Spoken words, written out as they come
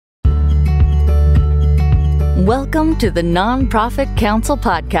Welcome to the Nonprofit Council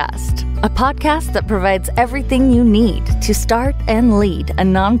Podcast, a podcast that provides everything you need to start and lead a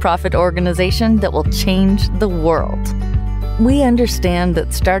nonprofit organization that will change the world. We understand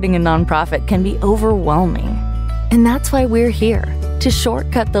that starting a nonprofit can be overwhelming, and that's why we're here, to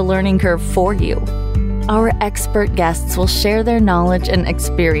shortcut the learning curve for you. Our expert guests will share their knowledge and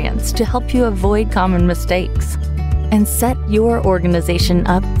experience to help you avoid common mistakes and set your organization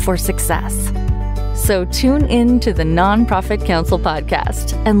up for success. So tune in to the Nonprofit Council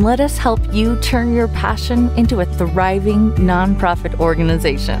Podcast and let us help you turn your passion into a thriving nonprofit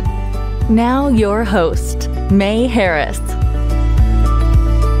organization. Now your host, May Harris.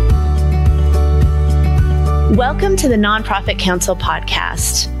 Welcome to the Nonprofit Council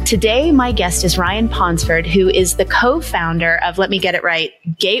Podcast. Today, my guest is Ryan Ponsford, who is the co-founder of, let me get it right,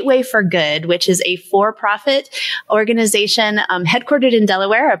 Gateway for Good, which is a for-profit organization headquartered in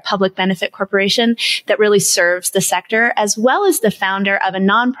Delaware, a public benefit corporation that really serves the sector, as well as the founder of a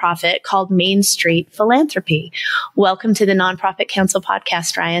nonprofit called Main Street Philanthropy. Welcome to the Nonprofit Council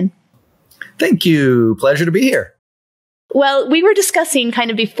Podcast, Ryan. Thank you. Pleasure to be here. Well, we were discussing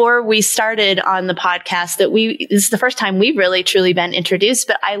kind of before we started on the podcast that this is the first time we've really truly been introduced,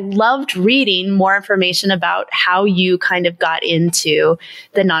 but I loved reading more information about how you kind of got into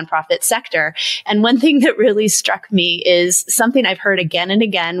the nonprofit sector. And one thing that really struck me is something I've heard again and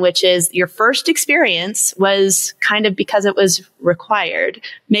again, which is your first experience was kind of because it was required.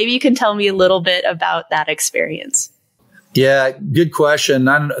 Maybe you can tell me a little bit about that experience. Yeah, good question.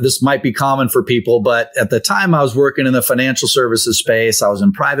 This might be common for people, but at the time I was working in the financial services space. I was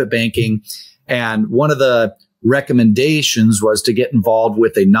in private banking, and one of the recommendations was to get involved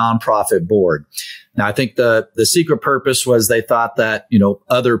with a nonprofit board. Now, I think the secret purpose was they thought that,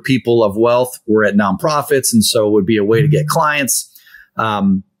 other people of wealth were at nonprofits, and so it would be a way to get clients.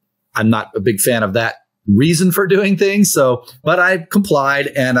 I'm not a big fan of that reason for doing things. But I complied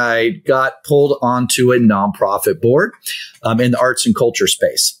and I got pulled onto a nonprofit board in the arts and culture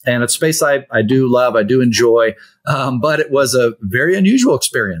space. And it's a space I do love, I do enjoy, but it was a very unusual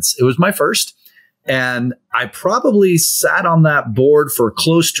experience. It was my first. And I probably sat on that board for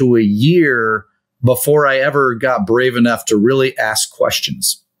close to a year before I ever got brave enough to really ask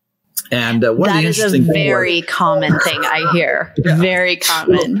questions. And one of the interesting things, that is a very common thing I hear. Yeah. Very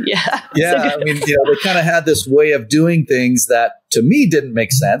common. Yeah. Yeah. I mean, they kind of had this way of doing things that to me didn't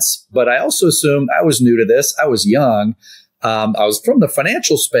make sense, but I also assumed I was new to this. I was young. I was from the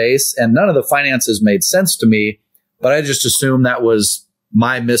financial space and none of the finances made sense to me, but I just assumed that was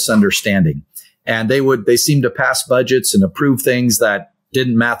my misunderstanding. And they seemed to pass budgets and approve things that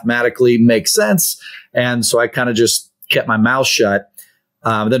didn't mathematically make sense. And so I kind of just kept my mouth shut.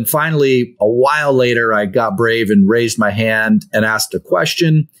 Then finally, a while later, I got brave and raised my hand and asked a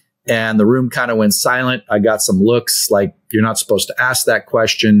question, and the room kind of went silent. I got some looks like you're not supposed to ask that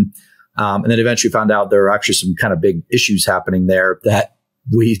question. And then eventually found out there were actually some kind of big issues happening there that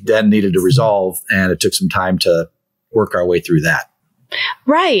we then needed to resolve. And it took some time to work our way through that.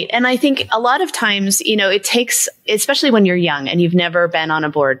 Right. And I think a lot of times, it takes, especially when you're young and you've never been on a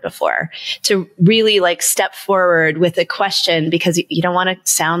board before, to really step forward with a question because you don't want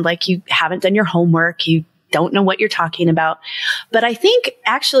to sound like you haven't done your homework. You don't know what you're talking about. But I think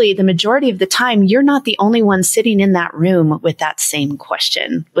actually the majority of the time, you're not the only one sitting in that room with that same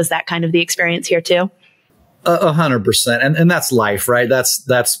question. Was that kind of the experience here too? 100%. And that's life, right?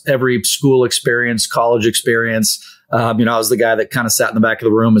 That's every school experience, college experience. I was the guy that kind of sat in the back of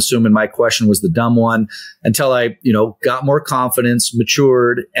the room, assuming my question was the dumb one until I, got more confidence,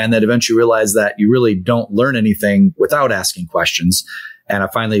 matured, and then eventually realized that you really don't learn anything without asking questions. And I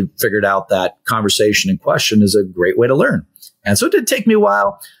finally figured out that conversation and question is a great way to learn. And so it did take me a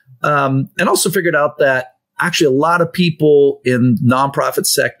while. And also figured out that actually a lot of people in nonprofit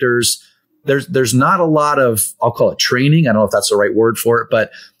sectors, there's not a lot of, I'll call it training. I don't know if that's the right word for it,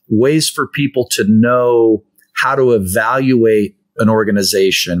 but ways for people to know how to evaluate an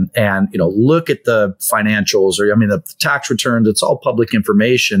organization and, look at the financials or, the tax returns. It's all public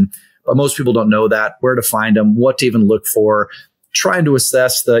information, but most people don't know that, where to find them, what to even look for, trying to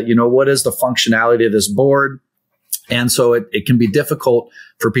assess what is the functionality of this board. And so it can be difficult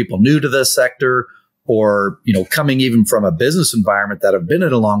for people new to this sector or, coming even from a business environment that have been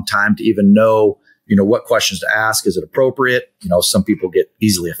in a long time to even know, what questions to ask. Is it appropriate? Some people get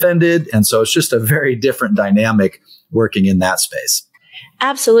easily offended. And so it's just a very different dynamic working in that space.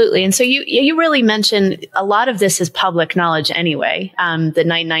 Absolutely. And so you really mentioned a lot of this is public knowledge anyway. The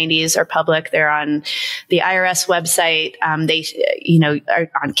 990s are public. They're on the IRS website. They, are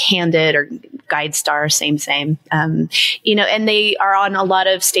on Candid or GuideStar, same. And they are on a lot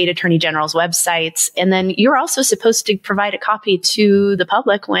of state attorney general's websites. And then you're also supposed to provide a copy to the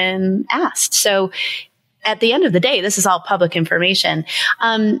public when asked. So at the end of the day, this is all public information.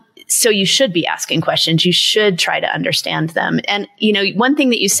 So you should be asking questions. You should try to understand them. And, one thing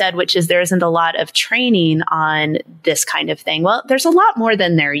that you said, which is there isn't a lot of training on this kind of thing. Well, there's a lot more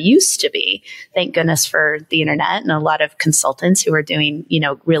than there used to be. Thank goodness for the internet and a lot of consultants who are doing,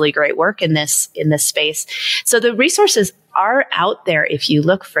 really great work in this space. So the resources are out there if you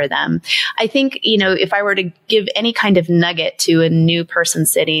look for them. I think, if I were to give any kind of nugget to a new person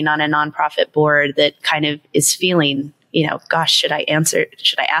sitting on a nonprofit board that kind of is feeling, gosh, should I ask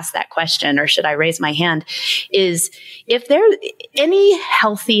that question or should I raise my hand? Is if there's any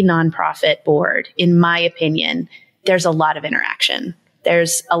healthy nonprofit board, in my opinion, there's a lot of interaction.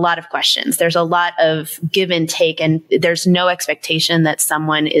 There's a lot of questions. There's a lot of give and take, and there's no expectation that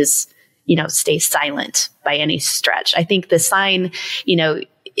someone stays silent by any stretch. I think the sign,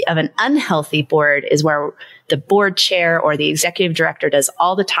 of an unhealthy board is where the board chair or the executive director does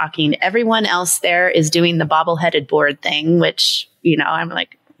all the talking. Everyone else there is doing the bobbleheaded board thing, which, I'm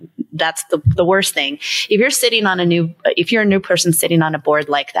like, that's the worst thing. If you're a new person sitting on a board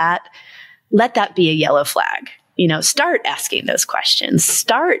like that, let that be a yellow flag. Start asking those questions.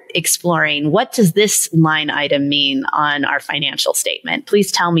 Start exploring, what does this line item mean on our financial statement?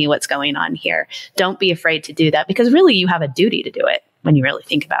 Please tell me what's going on here. Don't be afraid to do that, because really you have a duty to do it when you really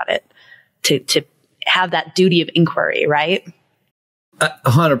think about it, to have that duty of inquiry, right?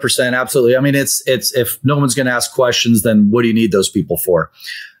 100%. Absolutely. I mean, it's if no one's going to ask questions, then what do you need those people for?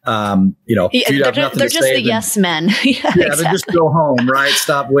 If you have nothing they're to just say, the yes men. Yeah, exactly. Then just go home, right?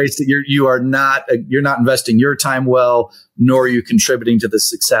 Stop wasting. You're not investing your time well, nor are you contributing to the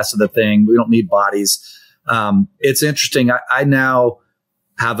success of the thing. We don't need bodies. It's interesting. I now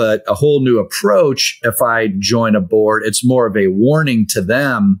have a whole new approach. If I join a board, it's more of a warning to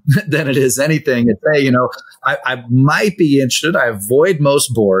them than it is anything. It's, hey, I might be interested. I avoid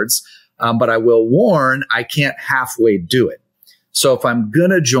most boards, but I will warn, I can't halfway do it. So if I'm going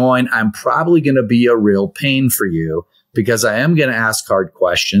to join, I'm probably going to be a real pain for you, because I am going to ask hard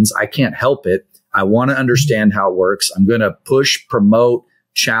questions. I can't help it. I want to understand how it works. I'm going to push, promote,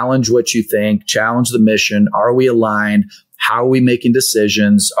 challenge what you think, challenge the mission. Are we aligned? How are we making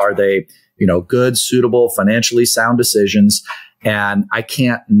decisions? Are they, good, suitable, financially sound decisions? And I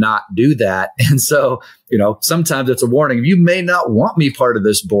can't not do that. And so, sometimes it's a warning. You may not want me part of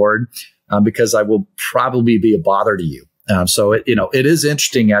this board because I will probably be a bother to you. So it is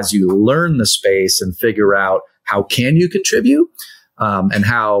interesting as you learn the space and figure out how can you contribute and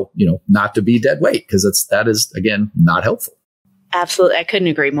how, not to be dead weight, because that is, again, not helpful. Absolutely. I couldn't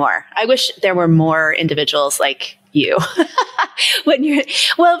agree more. I wish there were more individuals like you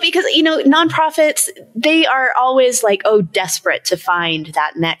because, nonprofits, they are always like, desperate to find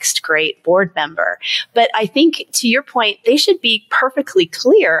that next great board member. But I think, to your point, they should be perfectly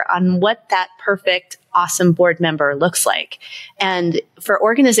clear on what that perfect, awesome board member looks like. And for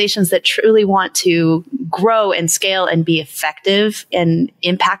organizations that truly want to grow and scale and be effective and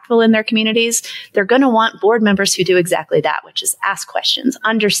impactful in their communities, they're going to want board members who do exactly that, which is ask questions,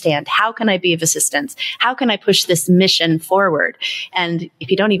 understand, how can I be of assistance? How can I push this mission forward? And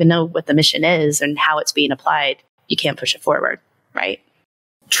if you don't even know what the mission is and how it's being applied, you can't push it forward, right?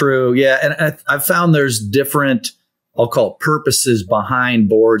 True. Yeah. And I've found there's different, I'll call it, purposes behind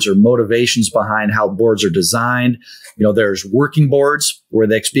boards or motivations behind how boards are designed. There's working boards where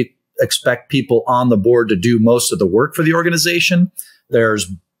they expect people on the board to do most of the work for the organization. There's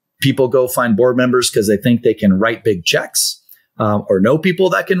people go find board members because they think they can write big checks. Or know people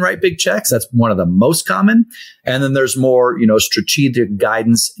that can write big checks. That's one of the most common. And then there's more, strategic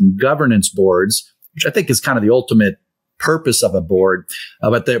guidance and governance boards, which I think is kind of the ultimate purpose of a board.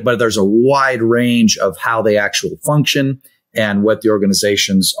 But there's a wide range of how they actually function and what the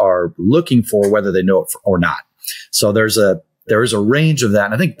organizations are looking for, whether they know it or not. So there is a range of that.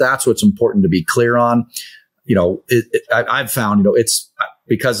 And I think that's what's important to be clear on. I've found, it's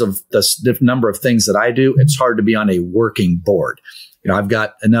because of the number of things that I do, it's hard to be on a working board. I've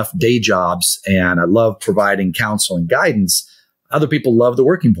got enough day jobs and I love providing counsel and guidance. Other people love the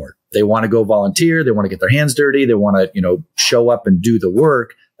working board. They want to go volunteer. They want to get their hands dirty. They want to, show up and do the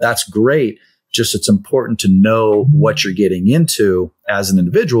work. That's great. Just it's important to know what you're getting into as an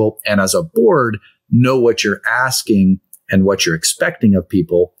individual, and as a board, know what you're asking and what you're expecting of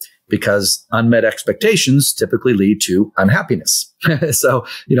people, because unmet expectations typically lead to unhappiness. So,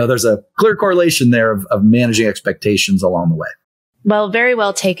 there's a clear correlation there of managing expectations along the way. Well, very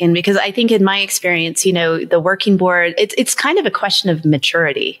well taken, because I think in my experience, the working board, it's kind of a question of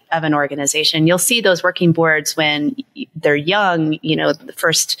maturity of an organization. You'll see those working boards when they're young, the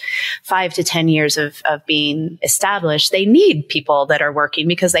first 5 to 10 years of being established, they need people that are working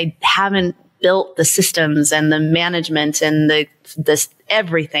because they haven't built the systems and the management and this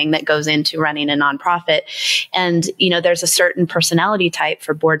everything that goes into running a nonprofit. And, there's a certain personality type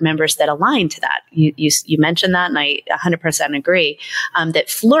for board members that align to that. You mentioned that, and I 100% agree, that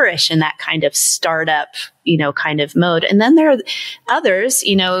flourish in that kind of startup, kind of mode. And then there are others,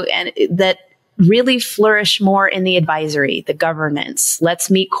 and that really flourish more in the advisory, the governance.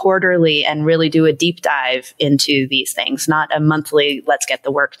 Let's meet quarterly and really do a deep dive into these things, not a monthly, let's get the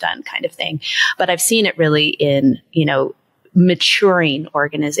work done kind of thing. But I've seen it really in, maturing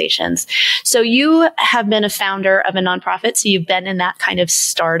organizations. So you have been a founder of a nonprofit. So you've been in that kind of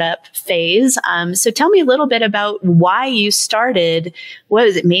startup phase. So tell me a little bit about why you started, what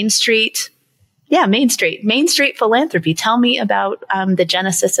is it, Main Street? Yeah, Main Street Philanthropy. Tell me about the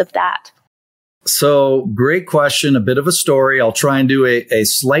genesis of that. So great question. A bit of a story. I'll try and do a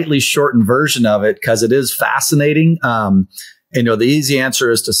slightly shortened version of it because it is fascinating. The easy answer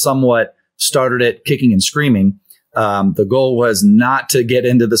is to somewhat started it kicking and screaming. The goal was not to get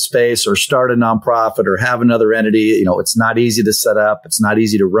into the space or start a nonprofit or have another entity. It's not easy to set up. It's not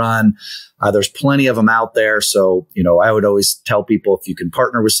easy to run. There's plenty of them out there. So, I would always tell people if you can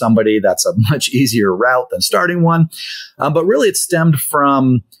partner with somebody, that's a much easier route than starting one. But really it stemmed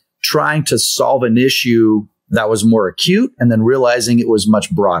from trying to solve an issue that was more acute and then realizing it was much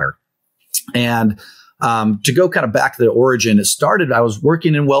broader. And to go kind of back to the origin, it started, I was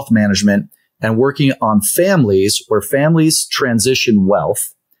working in wealth management and working on families where families transition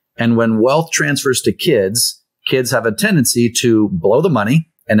wealth. And when wealth transfers to kids have a tendency to blow the money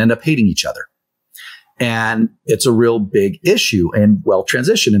and end up hating each other. And it's a real big issue in wealth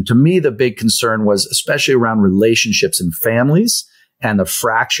transition. And to me, the big concern was especially around relationships in families and the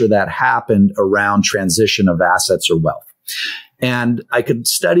fracture that happened around transition of assets or wealth. And I could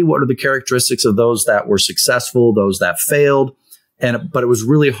study what are the characteristics of those that were successful, those that failed. But it was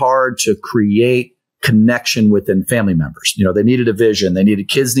really hard to create connection within family members. They needed a vision.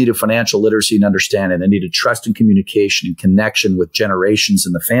 Kids needed financial literacy and understanding. They needed trust and communication and connection with generations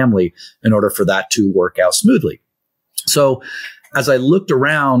in the family in order for that to work out smoothly. So as I looked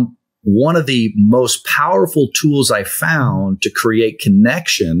around, one of the most powerful tools I found to create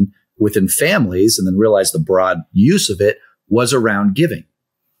connection within families and then realized the broad use of it was around giving.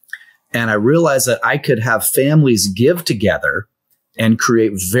 And I realized that I could have families give together and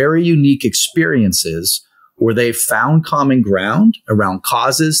create very unique experiences where they found common ground around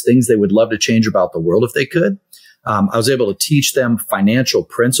causes, things they would love to change about the world if they could. I was able to teach them financial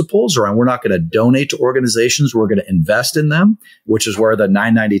principles around we're not going to donate to organizations, we're going to invest in them, which is where the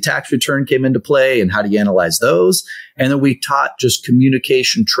 990 tax return came into play and how do you analyze those. And then we taught just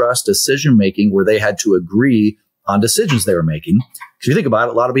communication, trust, decision making where they had to agree on decisions they were making. If you think about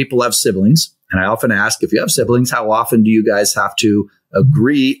it, a lot of people have siblings. And I often ask, if you have siblings, how often do you guys have to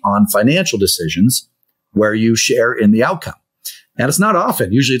agree on financial decisions where you share in the outcome? And it's not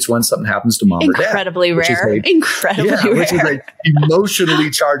often. Usually it's when something happens to mom or dad. Incredibly rare. Incredibly rare. Which is an emotionally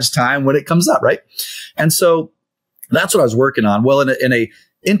charged time when it comes up, right? And so that's what I was working on. Well, in a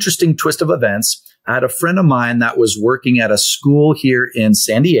interesting twist of events, I had a friend of mine that was working at a school here in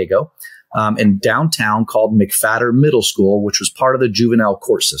San Diego, in downtown called McFadder Middle School, which was part of the juvenile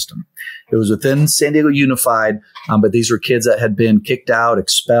court system. It was within San Diego Unified, but these were kids that had been kicked out,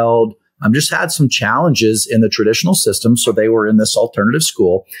 expelled, just had some challenges in the traditional system. So they were in this alternative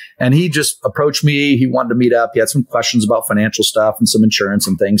school. And he just approached me. He wanted to meet up. He had some questions about financial stuff and some insurance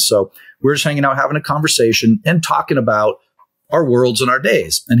and things. So we were just hanging out, having a conversation and talking about our worlds and our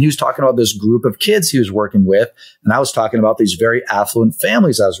days. And he was talking about this group of kids he was working with. And I was talking about these very affluent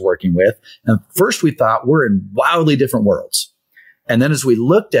families I was working with. And first we thought we're in wildly different worlds. And then as we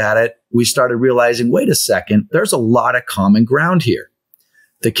looked at it, we started realizing, wait a second, there's a lot of common ground here.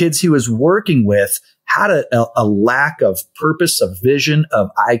 The kids he was working with had a lack of purpose, of vision, of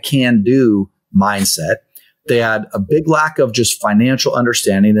I can do mindset. They had a big lack of just financial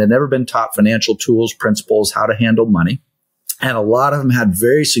understanding. They'd never been taught financial tools, principles, how to handle money. And a lot of them had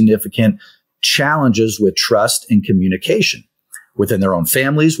very significant challenges with trust and communication within their own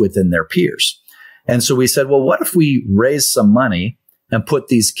families, within their peers. And so we said, well, what if we raise some money and put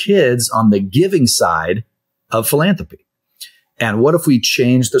these kids on the giving side of philanthropy? And what if we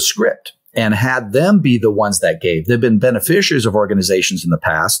changed the script and had them be the ones that gave? They've been beneficiaries of organizations in the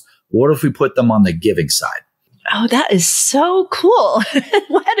past. What if we put them on the giving side? Oh, that is so cool.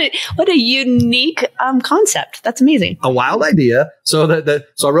 What a unique concept. That's amazing. A wild idea. So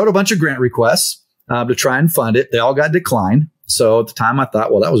so I wrote a bunch of grant requests to try and fund it. They all got declined. So at the time I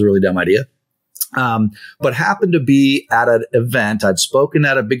thought, well, that was a really dumb idea. But happened to be at an event. I'd spoken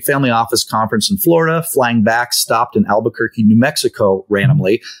at a big family office conference in Florida, flying back, stopped in Albuquerque, New Mexico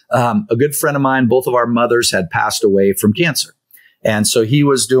randomly. A good friend of mine, both of our mothers had passed away from cancer. And so he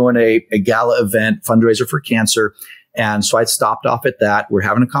was doing a gala event fundraiser for cancer. And so I stopped off at that. We're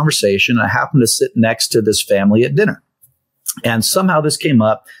having a conversation. And I happened to sit next to this family at dinner. And somehow this came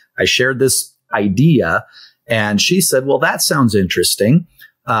up. I shared this idea and she said, well, that sounds interesting.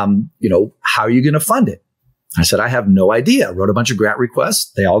 How are you going to fund it? I said, I have no idea. I wrote a bunch of grant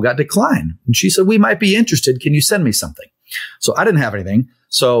requests. They all got declined. And she said, we might be interested. Can you send me something? So I didn't have anything.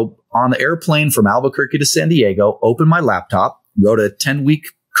 So on the airplane from Albuquerque to San Diego, opened my laptop, wrote a 10-week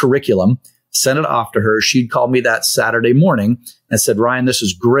curriculum, sent it off to her. She'd called me that Saturday morning and said, Ryan, this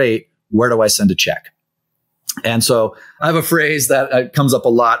is great. Where do I send a check? And so I have a phrase that comes up a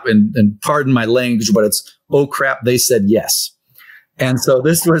lot, and pardon my language, but it's, oh crap, they said yes. And so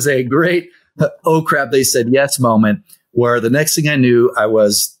this was a great, oh crap, they said yes moment, where the next thing I knew, I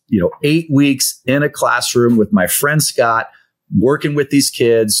was, 8 weeks in a classroom with my friend Scott, working with these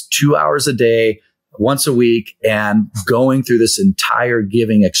kids 2 hours a day, once a week, and going through this entire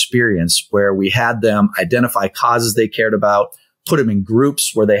giving experience where we had them identify causes they cared about, put them in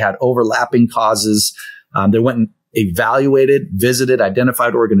groups where they had overlapping causes. They went and evaluated, visited,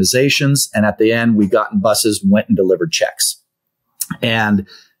 identified organizations. And at the end, we got in buses, went and delivered checks. And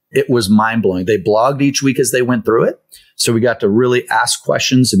it was mind blowing. They blogged each week as they went through it. So we got to really ask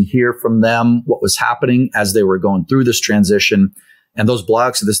questions and hear from them what was happening as they were going through this transition. And those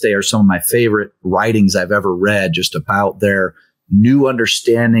blogs to this day are some of my favorite writings I've ever read, just about their new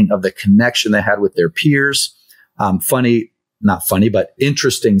understanding of the connection they had with their peers. Not funny, but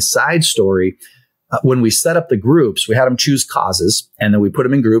interesting side story. When we set up the groups, we had them choose causes, and then we put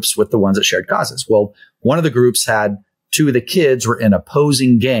them in groups with the ones that shared causes. Well, one of the groups had two of the kids were in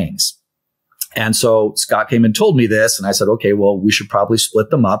opposing gangs. And so Scott came and told me this, and I said, okay, well, we should probably split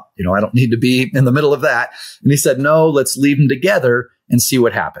them up. I don't need to be in the middle of that. And he said, no, let's leave them together and see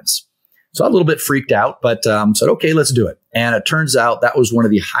what happens. So I was a little bit freaked out, but said, okay, let's do it. And it turns out that was one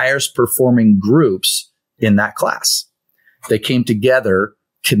of the highest performing groups in that class. They came together,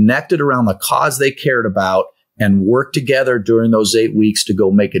 connected around the cause they cared about, and worked together during those 8 weeks to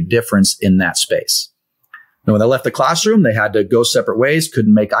go make a difference in that space. And when they left the classroom, they had to go separate ways,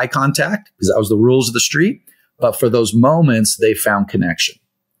 couldn't make eye contact because that was the rules of the street. But for those moments, they found connection.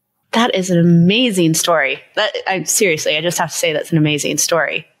 That is an amazing story. Seriously, I just have to say that's an amazing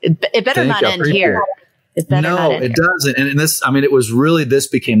story. It better not end here. It better not end here. No, it doesn't. And it was really, this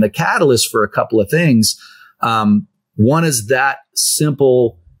became the catalyst for a couple of things. One is that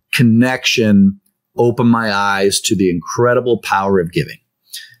simple connection opened my eyes to the incredible power of giving.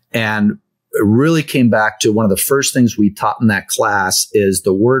 And it really came back to one of the first things we taught in that class is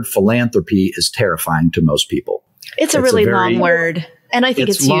the word philanthropy is terrifying to most people. It's a really long word. And I think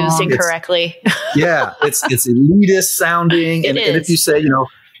it's used incorrectly. It's elitist sounding. And if you say,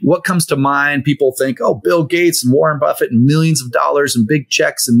 what comes to mind, people think, oh, Bill Gates and Warren Buffett and millions of dollars and big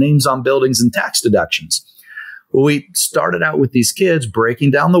checks and names on buildings and tax deductions. Well, we started out with these kids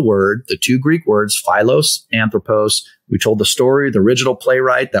breaking down the word, the two Greek words, philos, anthropos. We told the story, the original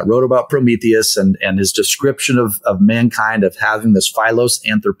playwright that wrote about Prometheus and his description of mankind of having this philos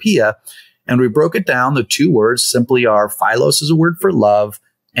anthropia. And we broke it down. The two words simply are philos is a word for love,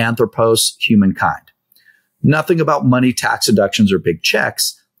 anthropos, humankind. Nothing about money, tax deductions, or big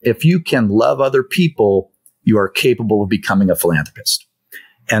checks. If you can love other people, you are capable of becoming a philanthropist.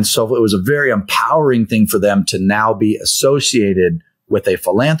 And so it was a very empowering thing for them to now be associated with a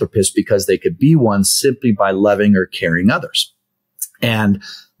philanthropist because they could be one simply by loving or caring others. And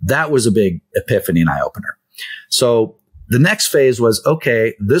that was a big epiphany and eye opener. So the next phase was,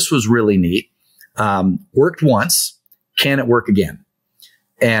 okay, this was really neat. Worked once. Can it work again?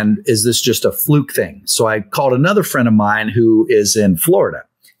 And is this just a fluke thing? So I called another friend of mine who is in Florida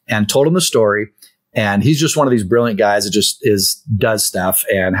and told him the story. And he's just one of these brilliant guys that just does stuff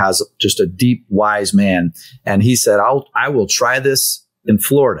and has just a deep, wise man. And he said, I will try this in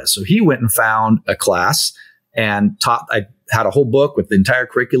Florida. So he went and found a class and taught. I had a whole book with the entire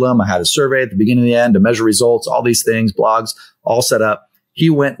curriculum. I had a survey at the beginning and the end to measure results, all these things, blogs, all set up. He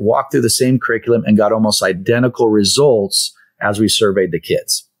went, walked through the same curriculum and got almost identical results as we surveyed the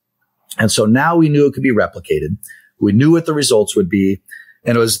kids. And so now we knew it could be replicated. We knew what the results would be.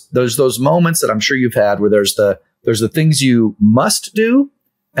 And there's those moments that I'm sure you've had where there's the things you must do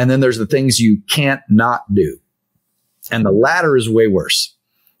And then there's the things you can't not do. And the latter is way worse,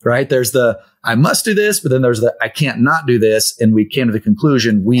 right? There's the, I must do this, but then there's the, I can't not do this. And we came to the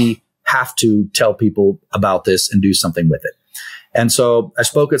conclusion, we have to tell people about this and do something with it. And so I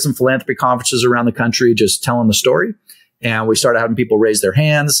spoke at some philanthropy conferences around the country, just telling the story. And we started having people raise their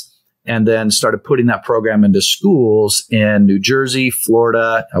hands, and then started putting that program into schools in New Jersey,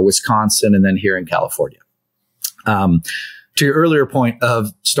 Florida, Wisconsin, and then here in California. To your earlier point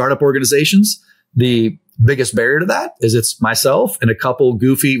of startup organizations, the biggest barrier to that is it's myself and a couple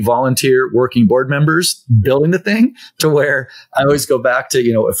goofy volunteer working board members building the thing, to where I always go back to,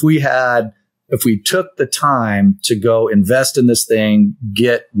 if we took the time to go invest in this thing,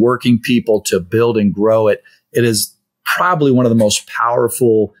 get working people to build and grow it, it is probably one of the most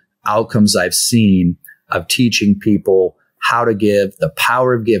powerful outcomes I've seen of teaching people how to give, the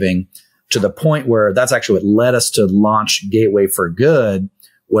power of giving, to the point where that's actually what led us to launch Gateway for Good,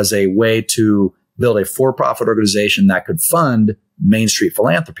 was a way to build a for-profit organization that could fund Main Street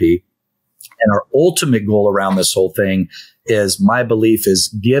Philanthropy. And our ultimate goal around this whole thing is, my belief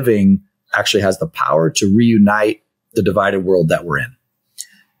is, giving actually has the power to reunite the divided world that we're in.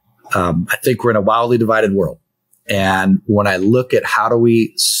 I think we're in a wildly divided world. And when I look at how do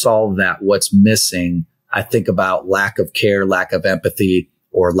we solve that, what's missing, I think about lack of care, lack of empathy,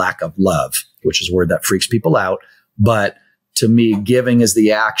 or lack of love, which is a word that freaks people out. But to me, giving is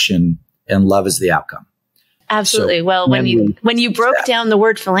the action and love is the outcome. Absolutely. So well, when you broke down the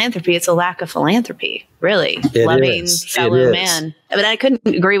word philanthropy, it's a lack of philanthropy, really. Loving fellow man. I mean, I couldn't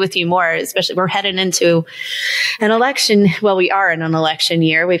agree with you more, especially we're heading into an election. Well, we are in an election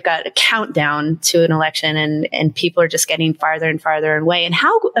year. We've got a countdown to an election, and people are just getting farther and farther away. And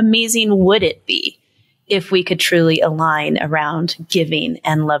how amazing would it be if we could truly align around giving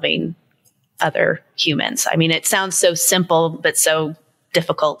and loving other humans? I mean, it sounds so simple, but so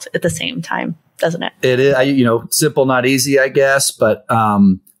difficult at the same time, doesn't it? It is, simple, not easy, I guess, but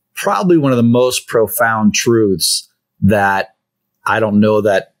probably one of the most profound truths that I don't know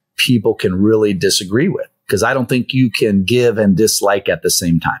that people can really disagree with, because I don't think you can give and dislike at the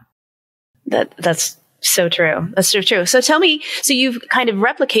same time. That's so true. That's so true. So tell me, so you've kind of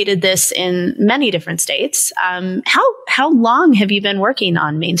replicated this in many different states. How long have you been working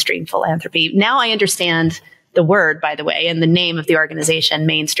on Main Street Philanthropy? Now I understand the word, by the way, and the name of the organization,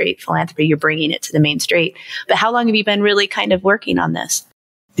 Main Street Philanthropy. You're bringing it to the main street. But how long have you been really kind of working on this?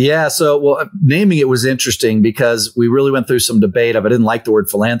 Yeah. So, naming it was interesting because we really went through some debate of, I didn't like the word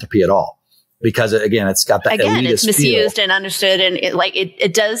philanthropy at all. Because again, it's got that elitist it's misused and understood, and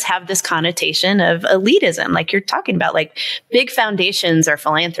it does have this connotation of elitism, like you're talking about. Like, big foundations are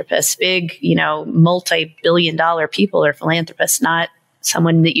philanthropists, big multi-billion-dollar people are philanthropists, not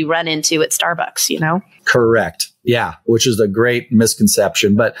someone that you run into at Starbucks. Correct. Yeah, which is a great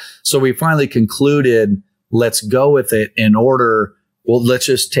misconception. But so we finally concluded, let's go with it let's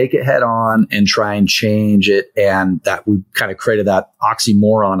just take it head on and try and change it. And that we kind of created that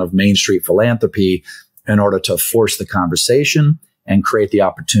oxymoron of Main Street Philanthropy in order to force the conversation and create the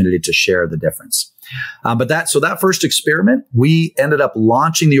opportunity to share the difference. But that first experiment, we ended up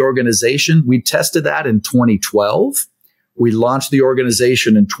launching the organization. We tested that in 2012. We launched the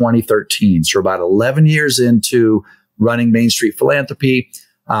organization in 2013. So about 11 years into running Main Street Philanthropy.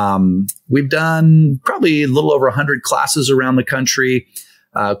 We've done probably a little over 100 classes around the country.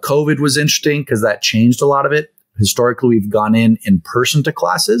 COVID was interesting because that changed a lot of it. Historically, we've gone in person to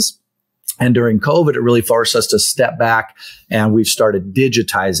classes. And during COVID, it really forced us to step back, and we've started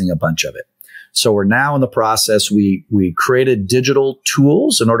digitizing a bunch of it. So we're now in the process. We created digital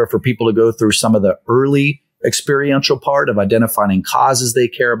tools in order for people to go through some of the early experiential part of identifying causes they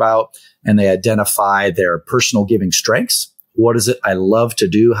care about, and they identify their personal giving strengths. What is it I love to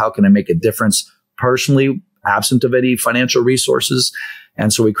do? How can I make a difference personally, absent of any financial resources?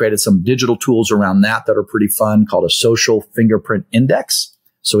 And so we created some digital tools around that are pretty fun, called a social fingerprint index.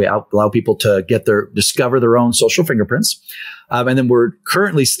 So we allow people to discover their own social fingerprints. And then we're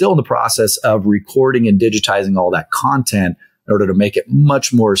currently still in the process of recording and digitizing all that content in order to make it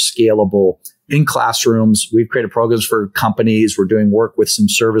much more scalable in classrooms. We've created programs for companies. We're doing work with some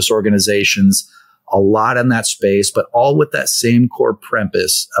service organizations, a lot in that space, but all with that same core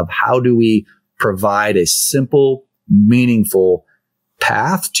premise of how do we provide a simple, meaningful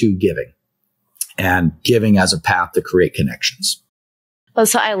path to giving, and giving as a path to create connections. Oh,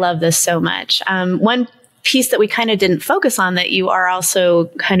 so I love this so much. One piece that we kind of didn't focus on that you are also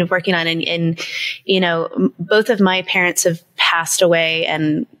kind of working on. And, you know, both of my parents have passed away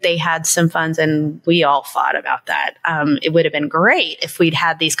and they had some funds and we all thought about that. It would have been great if we'd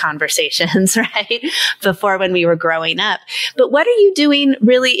had these conversations, right? Before when we were growing up. But what are you doing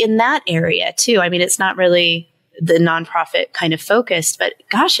really in that area too? I mean, it's not really the nonprofit kind of focused, but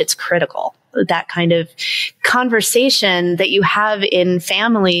gosh, it's critical. That kind of conversation that you have in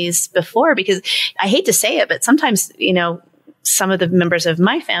families before, because I hate to say it, but sometimes, you know, some of the members of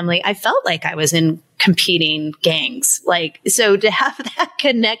my family, I felt like I was in competing gangs. Like, so to have that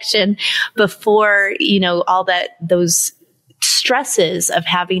connection before, you know, all that, those stresses of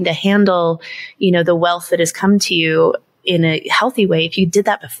having to handle, you know, the wealth that has come to you in a healthy way. If you did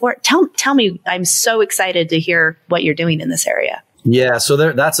that before, tell me, I'm so excited to hear what you're doing in this area. Yeah, so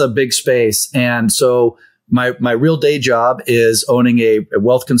that's a big space. And so my real day job is owning a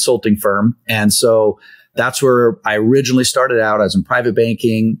wealth consulting firm. And so that's where I originally started out as in private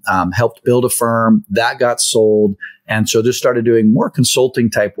banking, helped build a firm that got sold. And so just started doing more consulting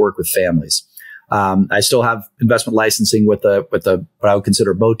type work with families. I still have investment licensing with what I would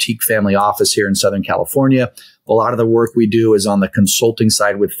consider a boutique family office here in Southern California. A lot of the work we do is on the consulting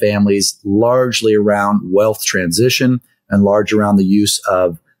side with families, largely around wealth transition and large around the use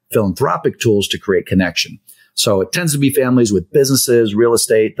of philanthropic tools to create connection. So it tends to be families with businesses, real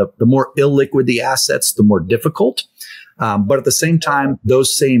estate. The more illiquid the assets, the more difficult. But at the same time,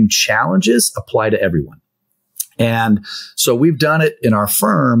 those same challenges apply to everyone. And so we've done it in our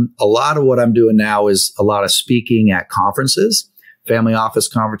firm. A lot of what I'm doing now is a lot of speaking at conferences, family office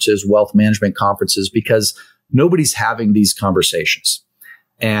conferences, wealth management conferences, because nobody's having these conversations.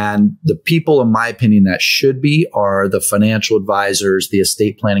 And the people, in my opinion, that should be are the financial advisors, the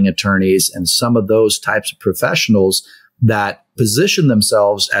estate planning attorneys, and some of those types of professionals that position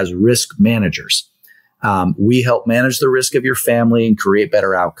themselves as risk managers. We help manage the risk of your family and create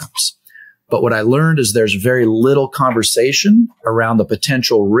better outcomes. But what I learned is there's very little conversation around the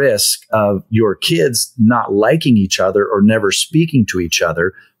potential risk of your kids not liking each other or never speaking to each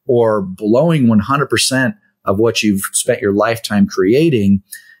other or blowing 100% of what you've spent your lifetime creating.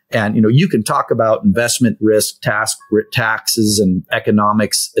 And, you know, you can talk about investment risk, taxes and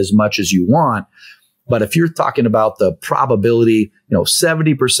economics as much as you want. But if you're talking about the probability, you know,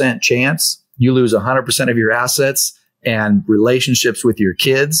 70% chance you lose 100% of your assets and relationships with your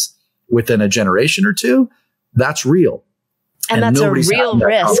kids within a generation or two, that's real. And that's a real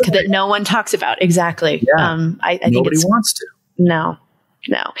risk that no one talks about. Exactly. Yeah. I think nobody wants to. No.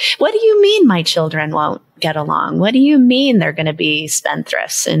 What do you mean my children won't get along? What do you mean they're going to be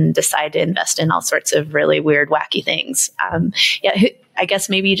spendthrifts and decide to invest in all sorts of really weird, wacky things? I guess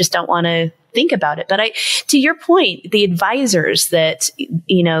maybe you just don't want to think about it. But to your point, the advisors that,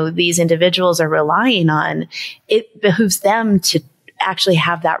 you know, these individuals are relying on, it behooves them to actually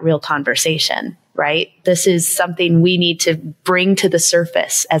have that real conversation, right? This is something we need to bring to the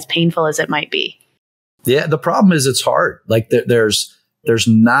surface, as painful as it might be. Yeah. The problem is it's hard. Like there's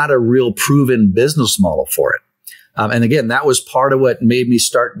not a real proven business model for it. And again, that was part of what made me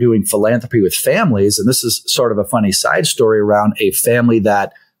start doing philanthropy with families. And this is sort of a funny side story around a family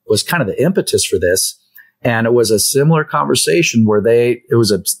that was kind of the impetus for this. And it was a similar conversation where they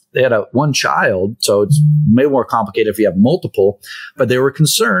had one child. So it's maybe more complicated if you have multiple, but they were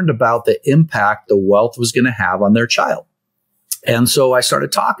concerned about the impact the wealth was going to have on their child. And so I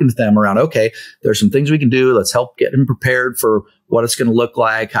started talking to them around, okay, there's some things we can do. Let's help get him prepared for what it's going to look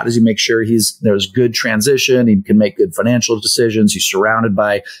like. How does he make sure there's good transition? He can make good financial decisions. He's surrounded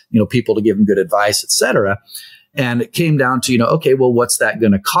by, you know, people to give him good advice, et cetera. And it came down to, you know, okay, well, what's that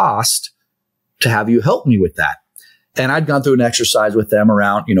going to cost to have you help me with that? And I'd gone through an exercise with them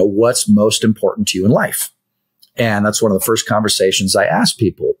around, you know, what's most important to you in life? And that's one of the first conversations I asked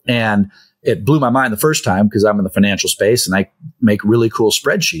people. And it blew my mind the first time because I'm in the financial space and I make really cool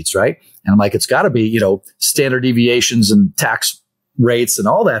spreadsheets, right? And I'm like, it's got to be, you know, standard deviations and tax rates and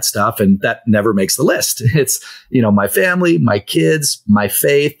all that stuff. And that never makes the list. It's, you know, my family, my kids, my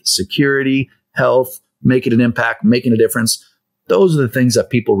faith, security, health, making an impact, making a difference. Those are the things that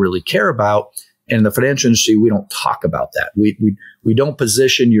people really care about. And in the financial industry, we don't talk about that. We don't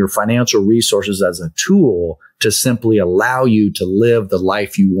position your financial resources as a tool to simply allow you to live the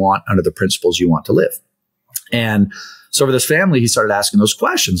life you want under the principles you want to live. And so for this family, he started asking those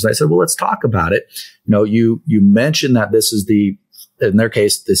questions. And I said, well, let's talk about it. You know, you mentioned that this is in their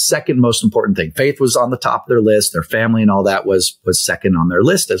case, the second most important thing. Faith was on the top of their list. Their family and all that was second on their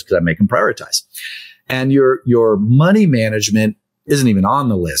list because I make them prioritize. And your money management isn't even on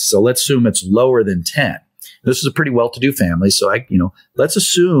the list. So let's assume it's lower than 10. This is a pretty well-to-do family. So let's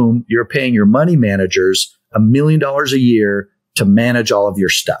assume you're paying your money managers $1 million a year to manage all of your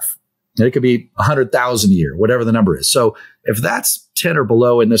stuff. And it could be 100,000 a year, whatever the number is. So if that's 10 or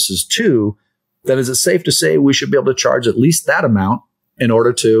below and this is 2, then is it safe to say we should be able to charge at least that amount in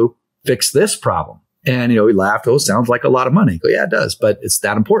order to fix this problem? And, he laughed. Oh, sounds like a lot of money. I go, yeah, it does, but it's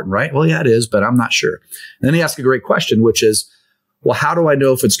that important, right? Well, yeah, it is, but I'm not sure. And then he asked a great question, which is, well, how do I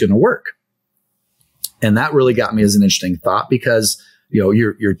know if it's going to work? And that really got me as an interesting thought because,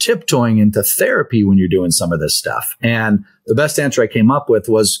 you're tiptoeing into therapy when you're doing some of this stuff. And the best answer I came up with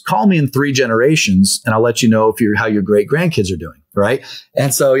was, call me in 3 generations and I'll let you know how your great grandkids are doing. Right.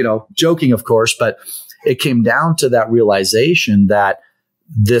 And so, joking, of course, but it came down to that realization that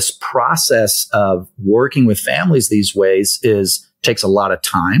this process of working with families these ways takes a lot of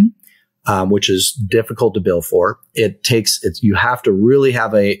time, which is difficult to bill for. You have to really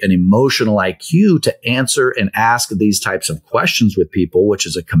have an emotional IQ to answer and ask these types of questions with people, which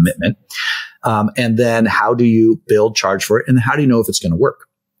is a commitment. And then how do you charge for it? And how do you know if it's going to work?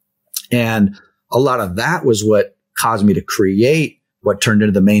 And a lot of that was what caused me to create what turned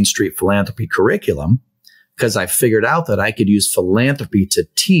into the Main Street Philanthropy curriculum, because I figured out that I could use philanthropy to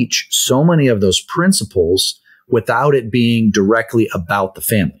teach so many of those principles without it being directly about the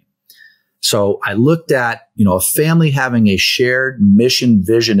family. So I looked at, a family having a shared mission,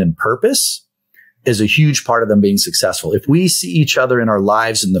 vision, and purpose is a huge part of them being successful. If we see each other in our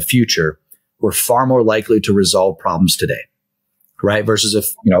lives in the future, we're far more likely to resolve problems today, right?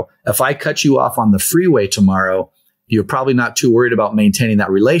 Versus if I cut you off on the freeway tomorrow, you're probably not too worried about maintaining that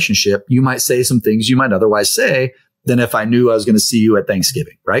relationship. You might say some things you might otherwise say than if I knew I was going to see you at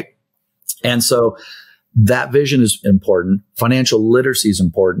Thanksgiving, right? And so that vision is important. Financial literacy is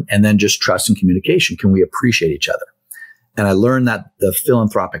important. And then just trust and communication. Can we appreciate each other? And I learned that the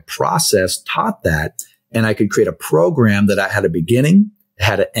philanthropic process taught that. And I could create a program that I had a beginning,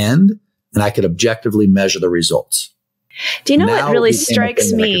 had an end, and I could objectively measure the results. Do you know what really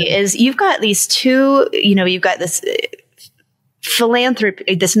strikes me is you've got these two, you've got this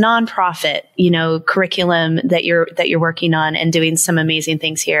philanthropy, this nonprofit, curriculum that you're working on and doing some amazing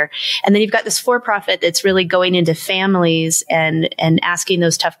things here. And then you've got this for-profit that's really going into families and asking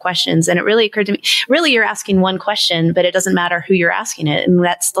those tough questions. And it really occurred to me, really you're asking one question, but it doesn't matter who you're asking it. And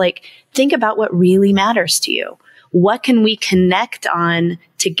that's like, think about what really matters to you. What can we connect on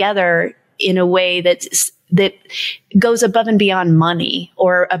together in a way that goes above and beyond money,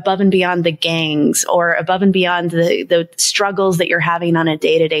 or above and beyond the gangs, or above and beyond the struggles that you're having on a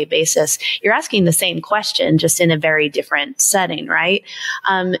day-to-day basis? You're asking the same question, just in a very different setting, right?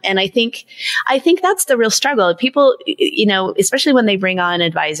 And I think that's the real struggle. People, especially when they bring on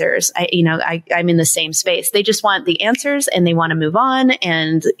advisors, I'm in the same space. They just want the answers and they want to move on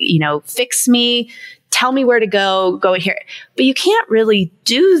and, fix me, tell me where to go here. But you can't really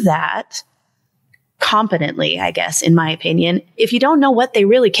do that competently, I guess, in my opinion, if you don't know what they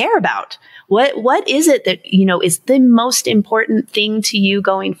really care about. What is it that, is the most important thing to you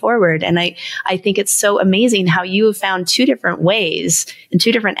going forward? And I think it's so amazing how you have found 2 different ways and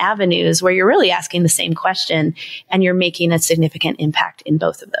 2 different avenues where you're really asking the same question and you're making a significant impact in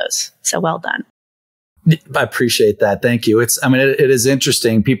both of those. So well done. I appreciate that. Thank you. It is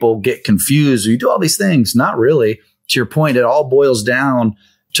interesting. People get confused. You do all these things. Not really. To your point, it all boils down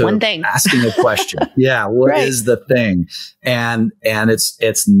to one thing. Asking a question. Yeah. What right. is the thing? And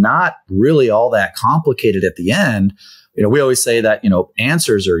it's not really all that complicated at the end. We always say that,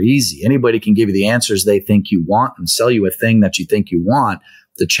 answers are easy. Anybody can give you the answers they think you want and sell you a thing that you think you want.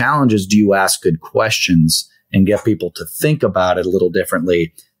 The challenge is, do you ask good questions and get people to think about it a little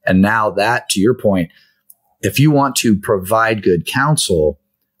differently? And now that, to your point, if you want to provide good counsel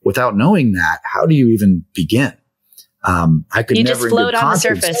without knowing that, how do you even begin? I could you never just float on the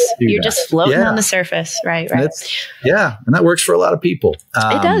surface. You're just floating on the surface. Right. And that works for a lot of people.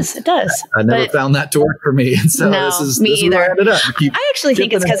 It does. I never found that to work for me. And so no, this is either. where I ended up. I actually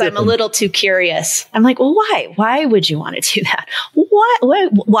think it's because I'm a little too curious. I'm like, well, why? Why would you want to do that?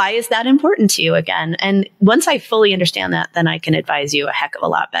 Why is that important to you again? And once I fully understand that, then I can advise you a heck of a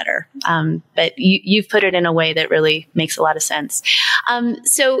lot better. But you've put it in a way that really makes a lot of sense.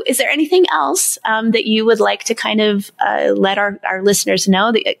 So is there anything else that you would like to kind of let our listeners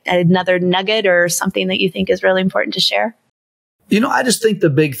know, another nugget or something that you think is really important to share? I just think the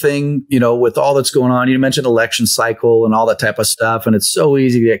big thing, with all that's going on, you mentioned election cycle and all that type of stuff, and it's so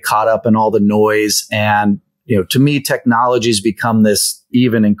easy to get caught up in all the noise. And, to me, technology's become this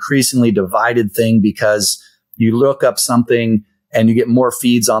even increasingly divided thing, because you look up something and you get more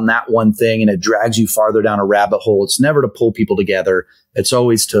feeds on that one thing and it drags you farther down a rabbit hole. It's never to pull people together. It's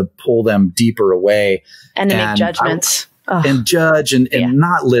always to pull them deeper away. And to make judgments. And judge and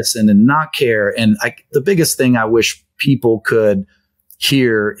not listen and not care. And the biggest thing I wish people could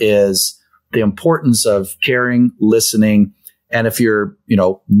hear is the importance of caring, listening. And if you're,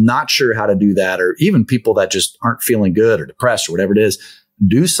 not sure how to do that, or even people that just aren't feeling good or depressed or whatever it is,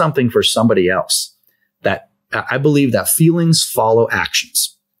 do something for somebody else. That I believe that feelings follow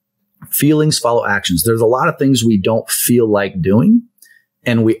actions. Feelings follow actions. There's a lot of things we don't feel like doing,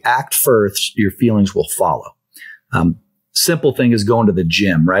 and we act first, your feelings will follow. Simple thing is going to the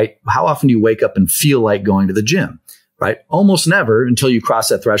gym, right? How often do you wake up and feel like going to the gym, right? Almost never, until you cross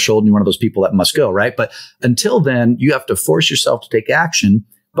that threshold and you're one of those people that must go, right? But until then, you have to force yourself to take action.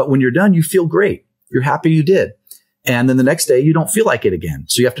 But when you're done, you feel great. You're happy you did. And then the next day, you don't feel like it again.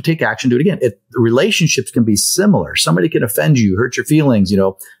 So you have to take action, do it again. Relationships can be similar. Somebody can offend you, hurt your feelings. It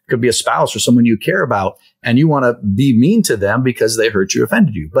could be a spouse or someone you care about, and you want to be mean to them because they hurt you,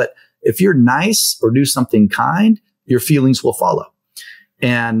 offended you. But if you're nice or do something kind, your feelings will follow.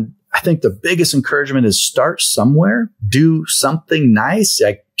 And I think the biggest encouragement is start somewhere, do something nice,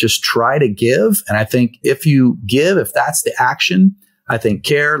 just try to give. And I think if you give, if that's the action, I think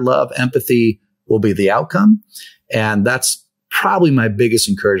care, love, empathy will be the outcome. And that's probably my biggest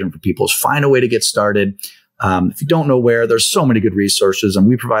encouragement for people is find a way to get started. If you don't know where, there's so many good resources, and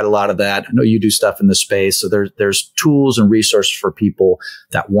we provide a lot of that. I know you do stuff in this space. So there's tools and resources for people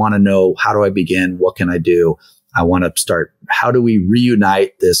that want to know, how do I begin? What can I do? I want to start. How do we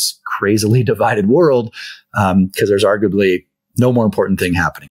reunite this crazily divided world? Because there's arguably no more important thing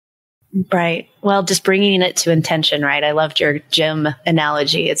happening. Right. Well, just bringing it to intention, right? I loved your gym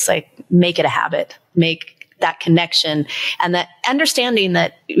analogy. It's like, make it a habit, make that connection, and that understanding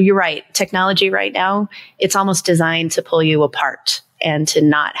that you're right. Technology right now, it's almost designed to pull you apart and to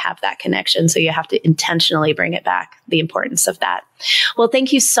not have that connection. So you have to intentionally bring it back, the importance of that. Well,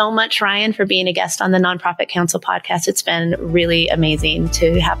 thank you so much, Ryan, for being a guest on the Nonprofit Council podcast. It's been really amazing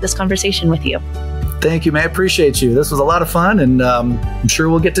to have this conversation with you. Thank you, man. I appreciate you. This was a lot of fun, and I'm sure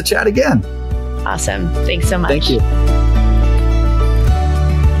we'll get to chat again. Awesome. Thanks so much. Thank you.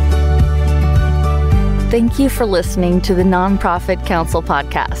 Thank you for listening to the Nonprofit Council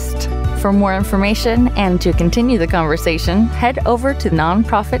podcast. For more information and to continue the conversation, head over to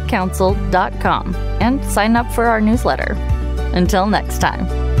nonprofitcouncil.com and sign up for our newsletter. Until next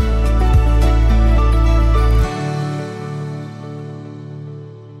time.